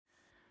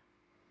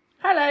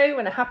Hello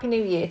and a happy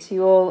new year to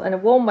you all, and a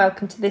warm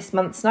welcome to this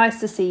month's Nice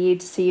to See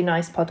You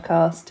Nice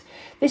podcast.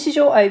 This is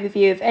your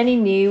overview of any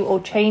new or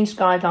changed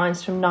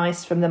guidelines from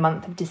NICE from the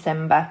month of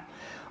December.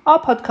 Our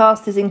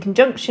podcast is in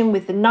conjunction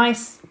with the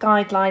NICE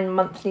Guideline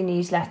monthly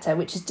newsletter,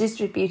 which is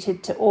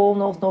distributed to all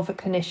North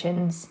Norfolk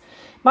clinicians.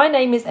 My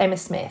name is Emma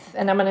Smith,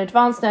 and I'm an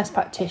advanced nurse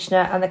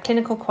practitioner and the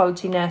clinical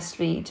quality nurse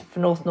lead for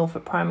North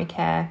Norfolk Primary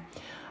Care.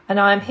 And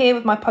I am here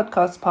with my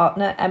podcast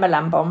partner, Emma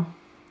Lambon.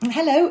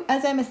 Hello,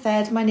 as Emma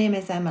said, my name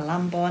is Emma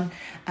Lambon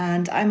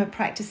and I'm a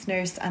practice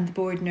nurse and the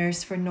board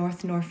nurse for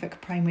North Norfolk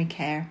Primary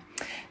Care.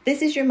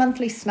 This is your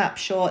monthly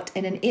snapshot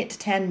in an 8 to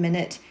 10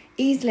 minute,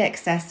 easily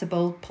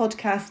accessible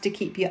podcast to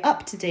keep you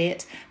up to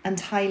date and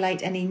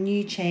highlight any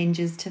new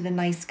changes to the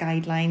NICE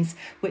guidelines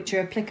which are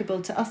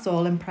applicable to us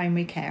all in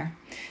primary care.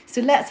 So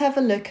let's have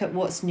a look at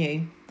what's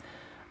new.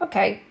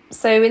 Okay,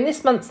 so in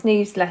this month's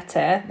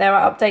newsletter, there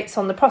are updates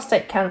on the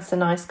prostate cancer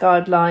NICE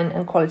guideline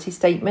and quality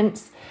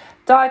statements,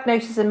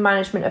 diagnosis and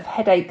management of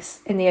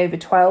headaches in the over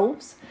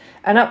 12s,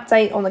 an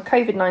update on the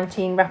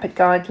COVID-19 rapid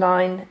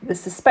guideline, the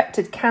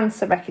suspected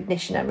cancer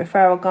recognition and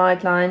referral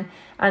guideline,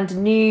 and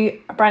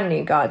a brand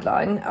new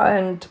guideline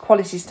and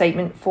quality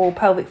statement for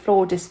pelvic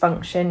floor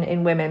dysfunction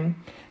in women.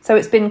 So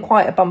it's been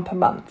quite a bumper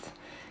month.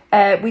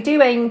 We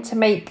do aim to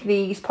make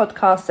these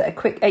podcasts at a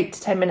quick 8 to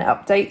 10 minute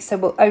update, so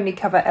we'll only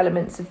cover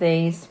elements of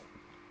these.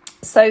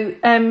 So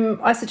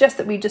I suggest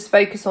that we just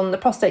focus on the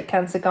prostate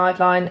cancer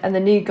guideline and the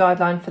new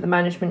guideline for the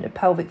management of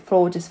pelvic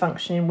floor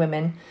dysfunction in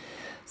women.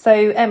 So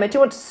Emma, do you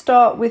want to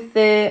start with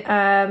the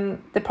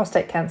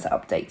prostate cancer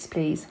updates,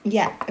 please?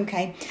 Yeah,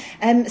 okay.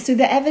 So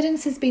the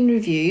evidence has been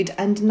reviewed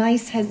and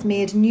NICE has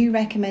made new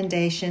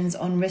recommendations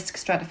on risk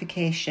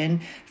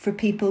stratification for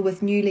people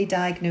with newly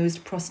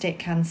diagnosed prostate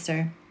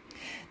cancer.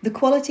 The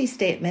quality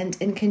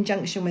statement in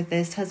conjunction with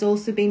this has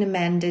also been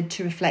amended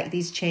to reflect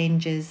these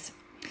changes.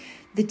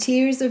 The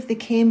tiers of the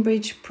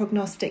Cambridge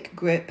prognostic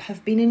group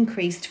have been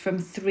increased from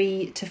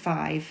 3 to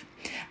 5,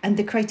 and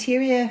the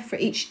criteria for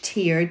each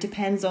tier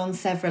depends on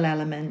several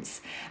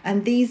elements,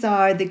 and these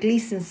are the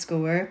Gleason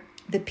score,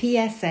 the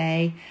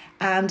PSA,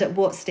 and at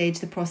what stage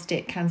the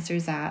prostate cancer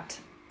is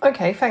at.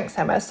 Okay, thanks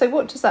Emma. So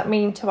what does that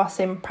mean to us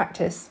in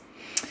practice?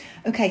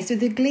 Okay, so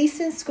the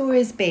Gleason score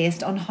is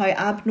based on how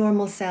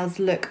abnormal cells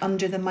look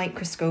under the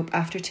microscope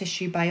after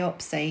tissue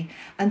biopsy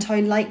and how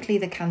likely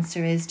the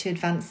cancer is to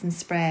advance and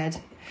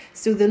spread.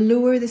 So the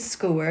lower the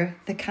score,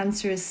 the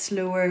cancer is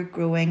slower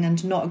growing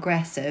and not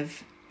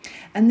aggressive.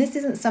 And this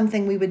isn't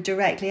something we would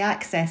directly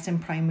access in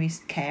primary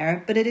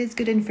care, but it is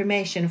good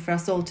information for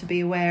us all to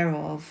be aware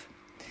of.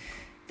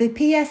 The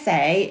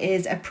PSA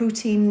is a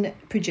protein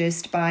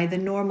produced by the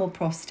normal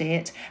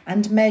prostate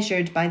and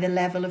measured by the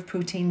level of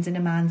proteins in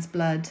a man's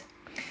blood.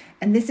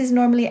 And this is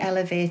normally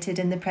elevated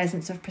in the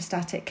presence of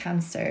prostatic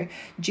cancer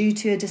due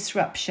to a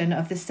disruption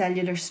of the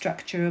cellular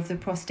structure of the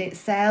prostate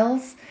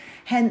cells.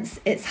 Hence,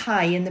 it's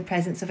high in the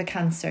presence of a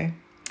cancer.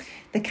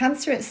 The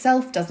cancer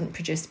itself doesn't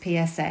produce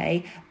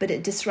PSA, but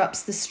it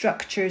disrupts the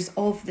structures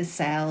of the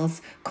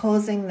cells,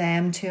 causing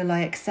them to allow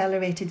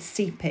accelerated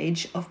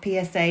seepage of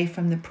PSA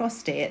from the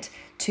prostate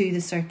to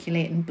the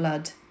circulating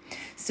blood.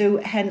 So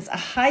hence, a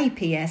high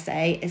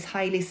PSA is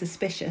highly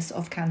suspicious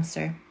of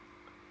cancer.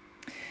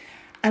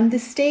 And the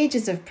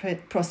stages of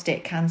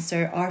prostate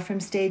cancer are from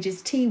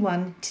stages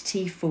T1 to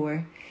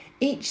T4.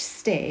 Each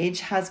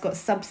stage has got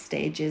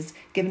substages,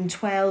 given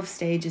 12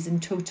 stages in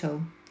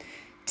total.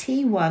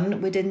 T1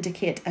 would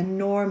indicate a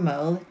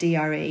normal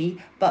DRE,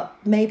 but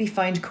may be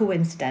found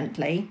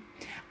coincidentally.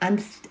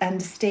 And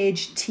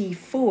stage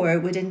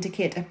T4 would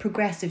indicate a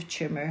progressive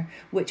tumour,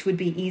 which would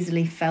be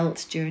easily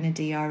felt during a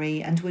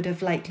DRE and would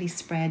have likely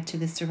spread to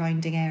the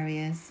surrounding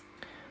areas.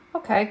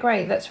 Okay,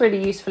 great. That's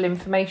really useful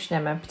information,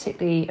 Emma,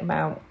 particularly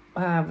about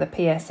how the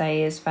PSA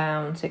is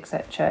found,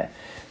 etc.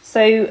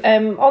 So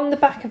on the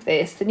back of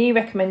this, the new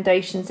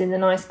recommendations in the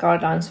NICE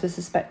guidelines for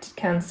suspected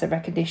cancer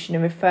recognition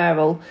and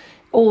referral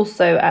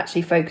also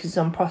actually focuses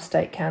on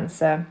prostate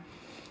cancer.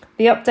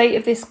 The update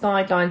of this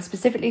guideline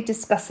specifically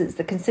discusses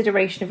the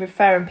consideration of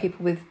referring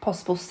people with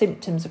possible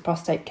symptoms of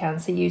prostate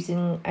cancer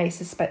using a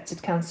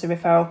suspected cancer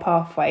referral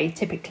pathway,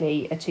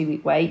 typically a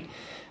 2-week wait,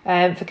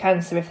 for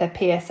cancer if their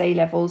PSA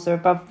levels are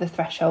above the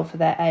threshold for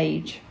their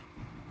age.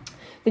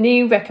 The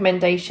new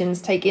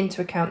recommendations take into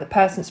account the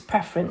person's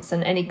preference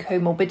and any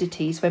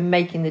comorbidities when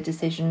making the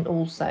decision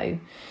also.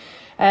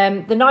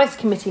 The NICE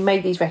committee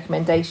made these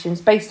recommendations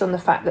based on the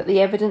fact that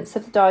the evidence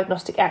of the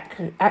diagnostic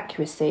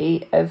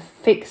accuracy of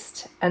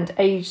fixed and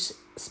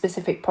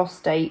age-specific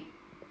prostate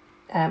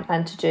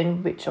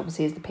antigen, which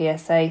obviously is the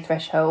PSA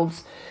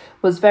thresholds,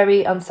 was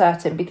very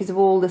uncertain because of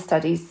all the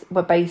studies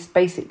were based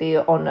basically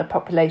on a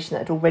population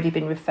that had already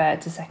been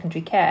referred to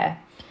secondary care.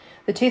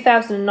 The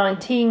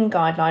 2019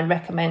 guideline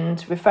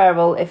recommends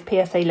referral if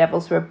PSA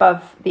levels were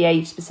above the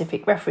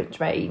age-specific reference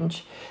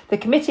range. The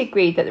committee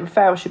agreed that the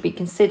referral should be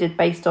considered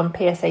based on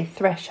PSA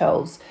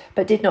thresholds,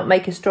 but did not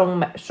make a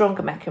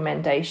stronger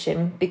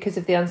recommendation because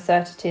of the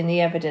uncertainty in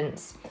the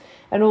evidence.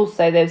 And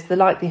also there's the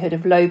likelihood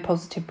of low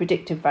positive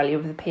predictive value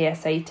of the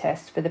PSA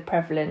test for the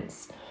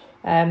prevalence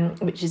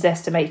which is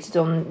estimated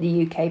on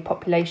the UK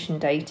population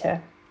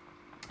data.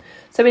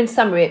 So in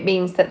summary, it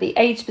means that the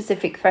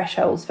age-specific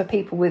thresholds for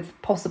people with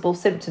possible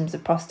symptoms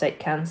of prostate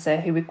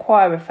cancer who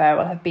require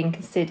referral have been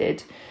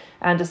considered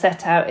and are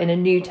set out in a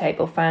new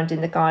table found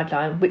in the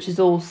guideline, which is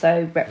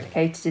also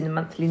replicated in the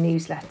monthly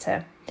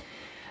newsletter.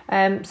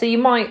 So you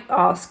might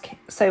ask,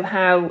 so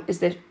how is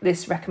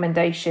this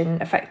recommendation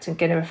going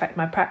to affect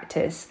my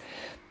practice?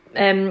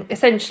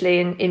 Essentially,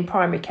 in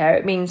primary care,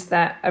 it means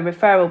that a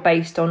referral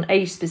based on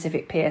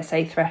age-specific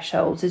PSA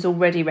thresholds is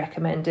already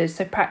recommended,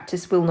 so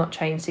practice will not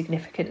change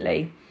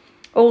significantly.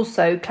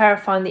 Also,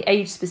 clarifying the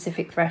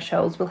age-specific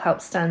thresholds will help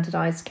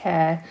standardise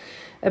care,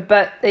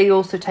 but they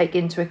also take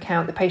into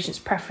account the patient's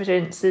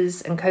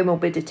preferences and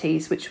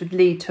comorbidities, which would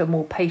lead to a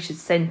more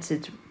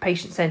patient-centred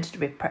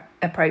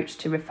approach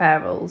to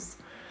referrals.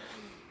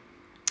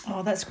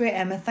 Oh, that's great,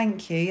 Emma.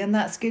 Thank you. And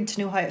that's good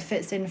to know how it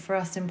fits in for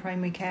us in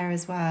primary care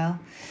as well.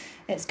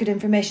 It's good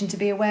information to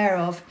be aware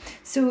of.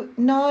 So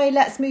now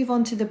let's move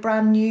on to the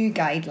brand new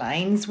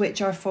guidelines,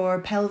 which are for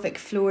pelvic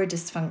floor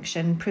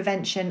dysfunction,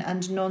 prevention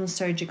and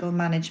non-surgical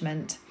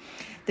management.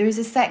 There is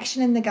a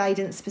section in the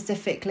guidance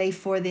specifically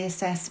for the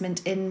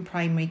assessment in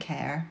primary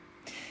care.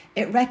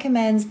 It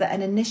recommends that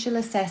an initial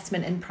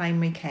assessment in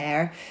primary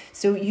care,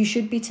 so you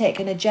should be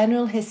taking a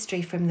general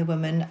history from the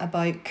woman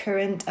about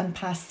current and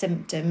past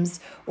symptoms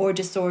or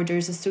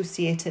disorders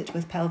associated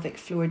with pelvic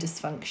floor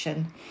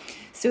dysfunction.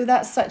 So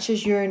that's such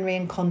as urinary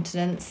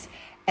incontinence,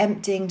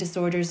 emptying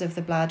disorders of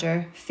the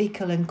bladder,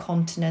 fecal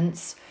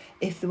incontinence.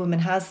 If the woman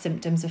has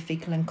symptoms of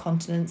fecal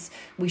incontinence,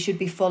 we should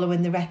be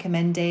following the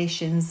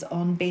recommendations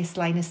on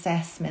baseline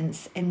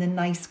assessments in the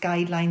NICE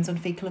guidelines on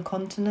fecal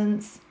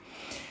incontinence.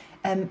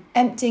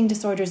 Emptying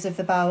disorders of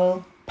the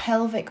bowel,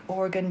 pelvic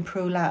organ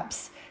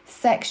prolapse,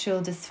 sexual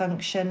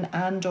dysfunction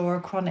and or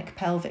chronic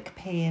pelvic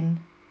pain.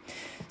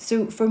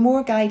 So for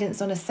more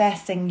guidance on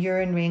assessing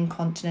urinary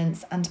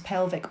incontinence and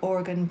pelvic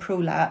organ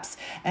prolapse,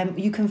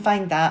 you can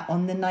find that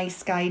on the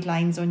NICE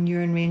guidelines on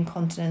urinary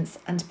incontinence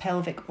and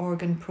pelvic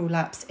organ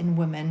prolapse in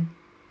women.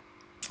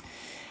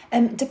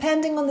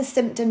 Depending on the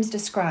symptoms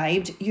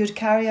described, you'd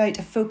carry out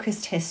a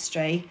focused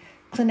history,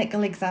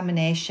 clinical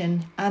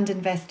examination and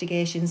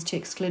investigations to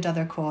exclude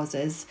other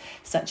causes,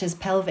 such as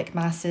pelvic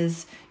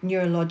masses,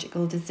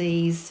 neurological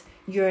disease,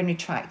 urinary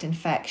tract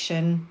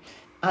infection,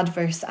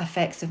 adverse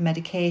effects of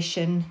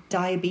medication,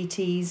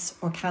 diabetes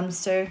or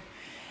cancer.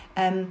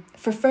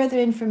 For further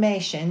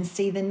information,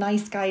 see the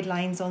NICE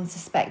guidelines on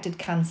suspected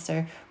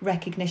cancer,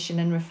 recognition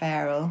and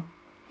referral.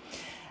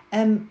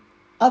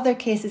 Other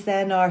cases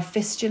then are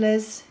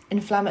fistulas,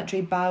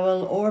 inflammatory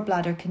bowel or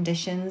bladder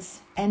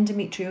conditions,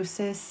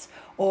 endometriosis,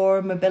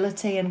 or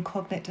mobility and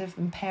cognitive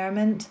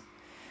impairment.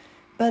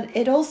 But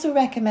it also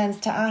recommends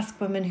to ask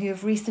women who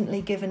have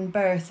recently given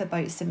birth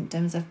about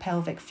symptoms of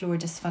pelvic floor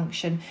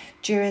dysfunction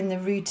during the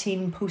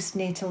routine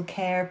postnatal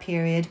care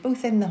period,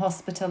 both in the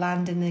hospital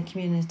and in the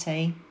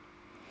community.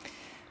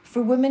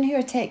 For women who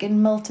are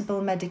taking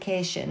multiple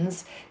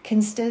medications,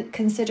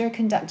 consider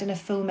conducting a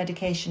full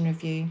medication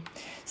review.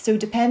 So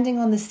depending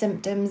on the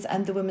symptoms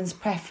and the woman's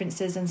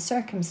preferences and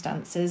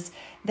circumstances,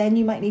 then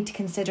you might need to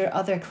consider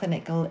other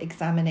clinical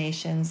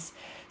examinations.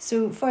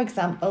 So, for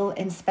example,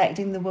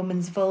 inspecting the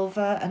woman's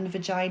vulva and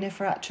vagina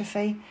for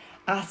atrophy,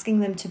 asking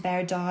them to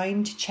bear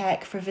down to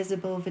check for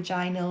visible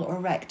vaginal or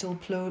rectal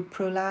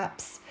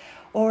prolapse,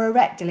 or a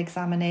rectal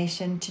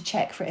examination to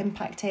check for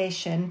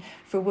impactation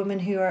for women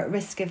who are at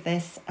risk of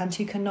this and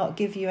who cannot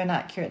give you an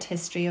accurate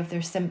history of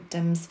their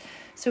symptoms.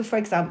 So, for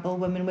example,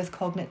 women with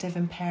cognitive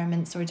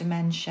impairments or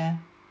dementia.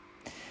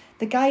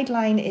 The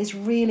guideline is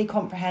really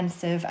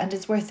comprehensive and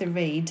is worth a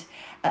read,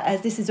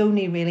 as this is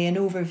only really an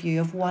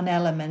overview of one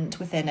element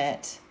within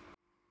it.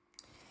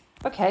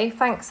 Okay,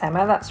 thanks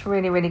Emma. That's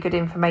really, really good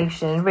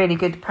information, really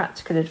good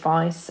practical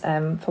advice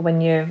for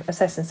when you're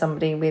assessing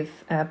somebody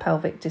with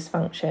pelvic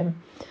dysfunction.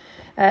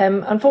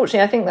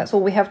 Unfortunately, I think that's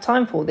all we have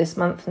time for this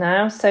month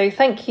now. So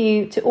thank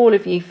you to all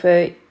of you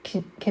for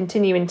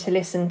continuing to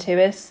listen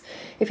to us.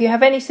 If you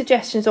have any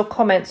suggestions or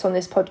comments on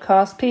this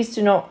podcast, please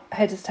do not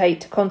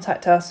hesitate to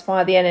contact us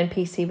via the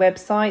NNPC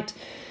website.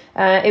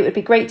 It would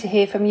be great to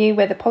hear from you,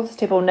 whether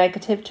positive or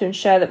negative, to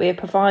ensure that we are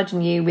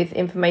providing you with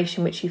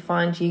information which you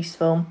find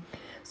useful.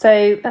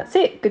 So that's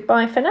it.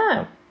 Goodbye for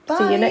now. Bye.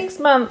 See you next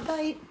month.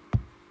 Bye.